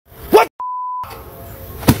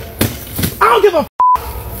I don't give a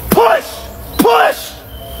push, push,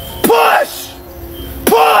 push,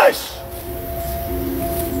 push.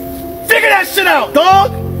 Figure that shit out,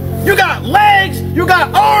 dog. You got legs, you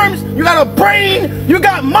got arms, you got a brain, you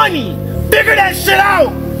got money. Figure that shit out.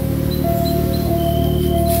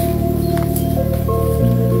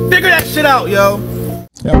 Figure that shit out, yo.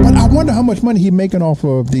 Yeah, but I wonder how much money he making off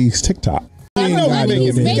of these TikTok. I know he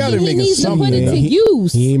needs to put it to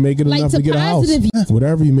use. He ain't making enough to get a house.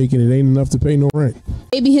 Whatever he making, it ain't enough to pay no rent.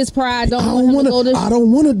 Maybe his pride don't want to go to. I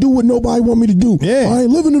don't want to do what nobody want me to do. Yeah. I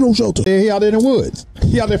ain't living in no shelter. Yeah, he out there in the woods.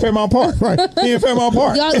 He out there in Fairmount Park. Right. He in Fairmount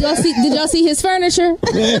Park. Y'all see? Did y'all see his furniture?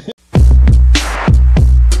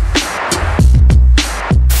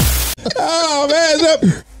 Oh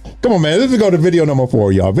man. Come on, man. Let's go to video number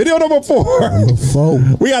 4, y'all. Video number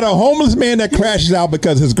 4. We got a homeless man that crashes out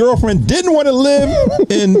because his girlfriend didn't want to live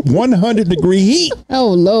in 100-degree heat.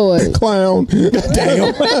 Oh, Lord. Clown.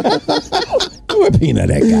 Damn. What peanut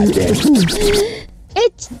that goddamn.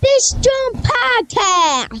 It's this Jump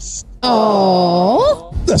Podcast.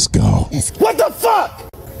 Oh. Let's go. What the fuck?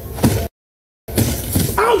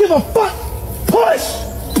 I don't give a fuck. Push,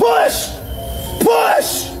 push,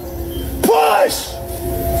 push, push.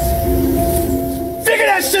 Figure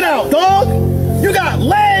that shit out, dog. You got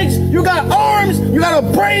legs, you got arms, you got a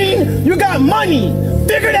brain, you got money.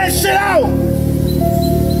 Figure that shit out.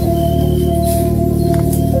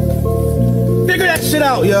 Figure that shit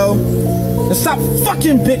out, yo. And stop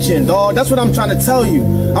fucking bitching, dog. That's what I'm trying to tell you.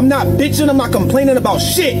 I'm not bitching, I'm not complaining about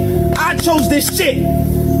shit. I chose this shit.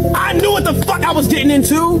 I knew what the fuck I was getting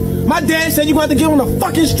into. My dad said you had to get on the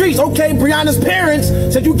fucking streets. Okay, Brianna's parents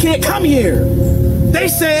said you can't come here. They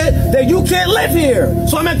said that you can't live here.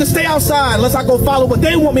 So I'm gonna have to stay outside unless I go follow what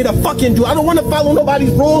they want me to fucking do. I don't want to follow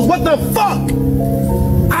nobody's rules. What the fuck?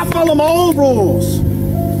 I follow my own rules.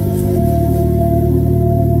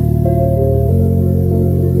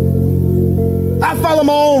 I follow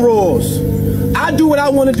my own rules. I do what I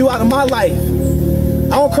want to do out of my life.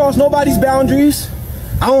 I don't cross nobody's boundaries.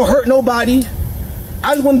 I don't hurt nobody.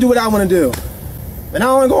 I just want to do what I want to do. And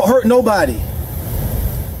I ain't gonna hurt nobody.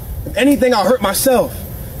 If anything, I'll hurt myself.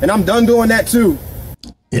 And I'm done doing that too.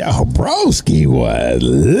 Yo, broski was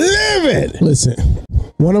livid. Listen,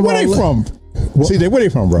 where they from? See, where they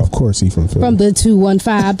from, bro? Of course he from Philly. From the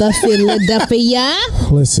 215, the Philadelphia.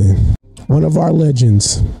 Listen, one of our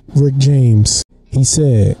legends, Rick James, he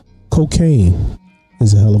said, cocaine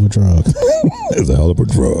is a hell of a drug. It's a hell of a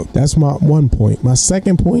drug. That's my one point. My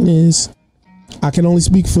second point is, I can only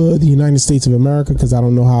speak for the United States of America because I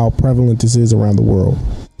don't know how prevalent this is around the world.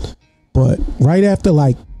 But right after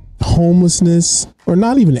like homelessness, or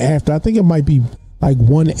not even after, I think it might be like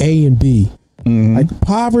 1A and B. Mm-hmm. Like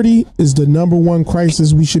poverty is the #1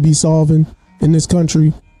 crisis we should be solving in this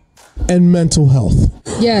country, and mental health.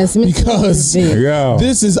 Yes, because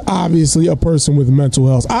this is obviously a person with mental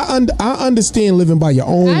health. I understand living by your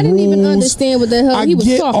own rules. I didn't even understand what the hell he was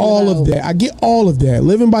talking about. I get all of that.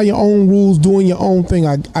 Living by your own rules, doing your own thing,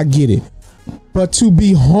 I get it. But to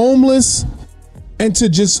be homeless and to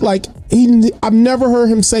just like, I've never heard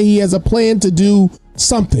him say he has a plan to do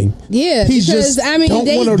something. Yeah, he's just I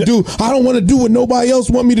don't want to do what nobody else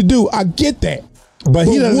want me to do. I get that. But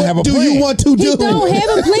he doesn't have a plan. What do you want to do? He don't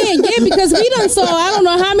have a plan, yeah, because we done saw, I don't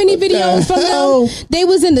know how many videos from them. They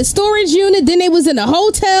was in the storage unit, then they was in the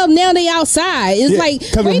hotel, now they outside. It's like,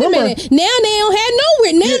 wait a minute, now they don't have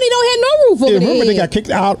nowhere, now they don't have no roof over there. Remember, they got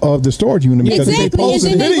kicked out of the storage unit because they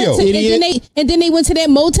posted video. And then they went to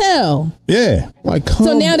that motel. Yeah. Like,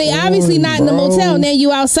 so now they obviously not in the motel, now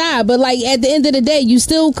you outside. But like at the end of the day, you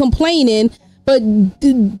still complaining. But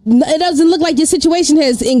it doesn't look like your situation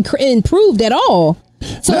has improved at all.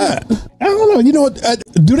 So I don't know. You know what?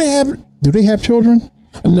 Do they have children?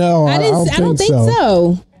 No, I don't think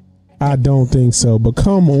so. I don't think so. But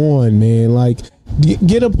come on, man. Like,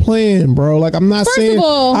 get a plan, bro. Like, I'm not saying.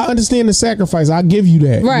 I understand the sacrifice. I give you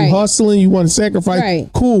that. Right. You hustling. You want to sacrifice. Right.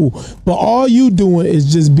 Cool. But all you doing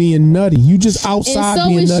is just being nutty. You just outside and so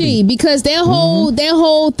being is nutty. She, because that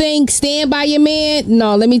whole thing, stand by your man.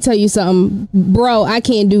 No, let me tell you something, bro. I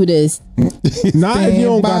can't do this. Not if you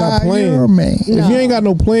don't got a plan. If you ain't got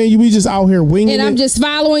no plan, you be just out here winging it. And I'm just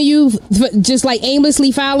following you, just like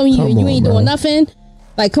aimlessly following you, and you ain't doing nothing.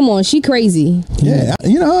 Like, come on, she crazy. Yeah,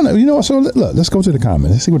 you know. So look, let's go to the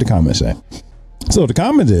comments. Let's see what the comments say. So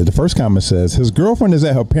the first comment says his girlfriend is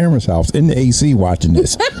at her parents' house in the AC watching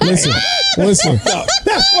this. listen. That's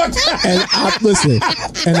what.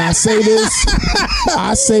 And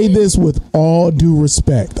I say this with all due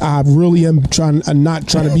respect. I really am not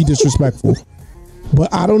trying to be disrespectful,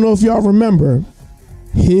 but I don't know if y'all remember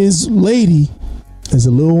his lady is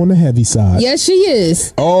a little on the heavy side. Yes, she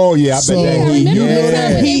is. Oh yeah, I bet that heat. You know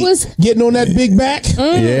that heat was getting on that big back.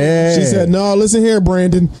 Yeah. She said, "No, listen here,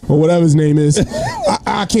 Brandon, or whatever his name is.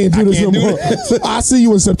 I can't do this no more. I'll see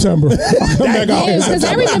you in September. I'll come back out." Because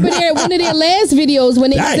I remember one of their last videos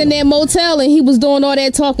when they was in that motel and he was doing all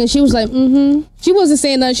that talking. She was like, "Mm-hmm." She wasn't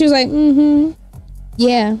saying nothing. She was like, "Mm-hmm."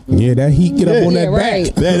 Yeah. Yeah, that heat get up on that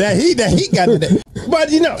back. That heat got it. But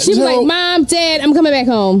you know, she was like, "Mom, Dad, I'm coming back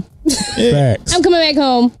home. I'm coming back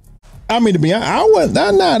home." I mean, to be honest, I wouldn't.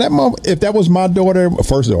 Nah, that mom. If that was my daughter,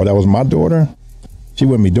 first of all, that was my daughter. She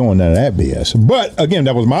wouldn't be doing none of that BS. But again,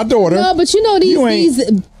 that was my daughter. No, but you know these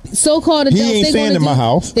so-called adults. He ain't staying in my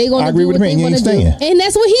house. They gonna I agree with him. He ain't staying. And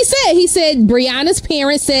that's what he said. He said Brianna's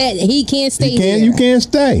parents said he can't stay here. You can't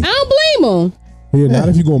stay. I don't blame him. Yeah, not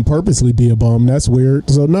if you're going to purposely be a bum. That's weird.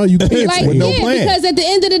 So, no, you can't like, stay. no plan. Because at the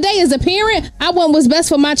end of the day, as a parent, I want what's best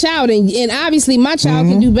for my child. And obviously, my child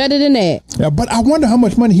can do better than that. Yeah, but I wonder how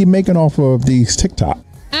much money he's making off of these TikTok.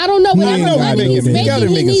 I don't know. Whatever money he's making,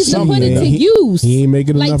 he needs to put it to use. He ain't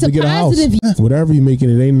making enough to get a house. Whatever you're making,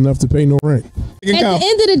 it ain't enough to pay no rent. At the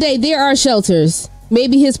end of the day, there are shelters.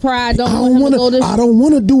 Maybe his pride don't want him to go to. I don't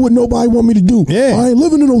want to do what nobody want me to do. Yeah. I ain't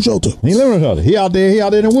living in no shelter. He ain't living in no shelter. He out there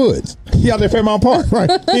in the woods. He out there Fairmount Park. Right.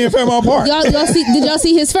 He in Fairmount Park. Did y'all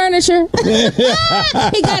see his furniture?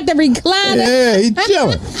 He got the recliner. Yeah, he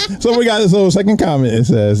chilling. So we got this little second comment. It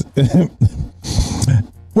says,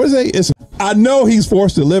 what is it? I know he's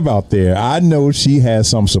forced to live out there. I know she has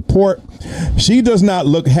some support. She does not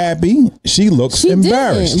look happy. She looks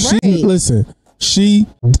embarrassed. Right.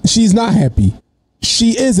 She's not happy.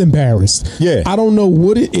 She is embarrassed. Yeah. I don't know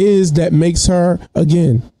what it is that makes her,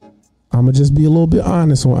 again, I'm going to just be a little bit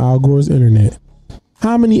honest on Al Gore's internet.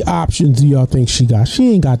 How many options do y'all think she got?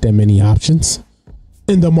 She ain't got that many options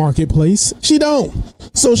in the marketplace. She don't.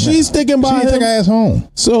 So she's sticking by him. She take her ass home.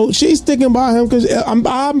 So she's sticking by him because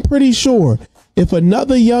I'm pretty sure if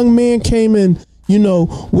another young man came in, you know,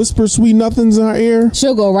 whisper sweet nothings in her ear,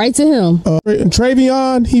 she'll go right to him. And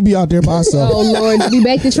Travion, he be out there by himself. Oh Lord, be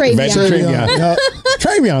back to Travion.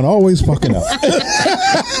 Travion always fucking up.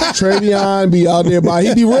 Travion be out there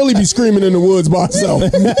he be really be screaming in the woods by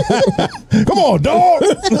himself. Come on, dog.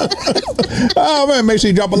 Oh man, make sure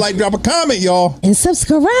you drop a like, drop a comment, y'all, and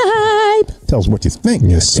subscribe. Tell us what you think.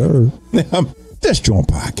 Yes, sir. This JAWN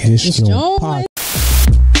podcast. This JAWN.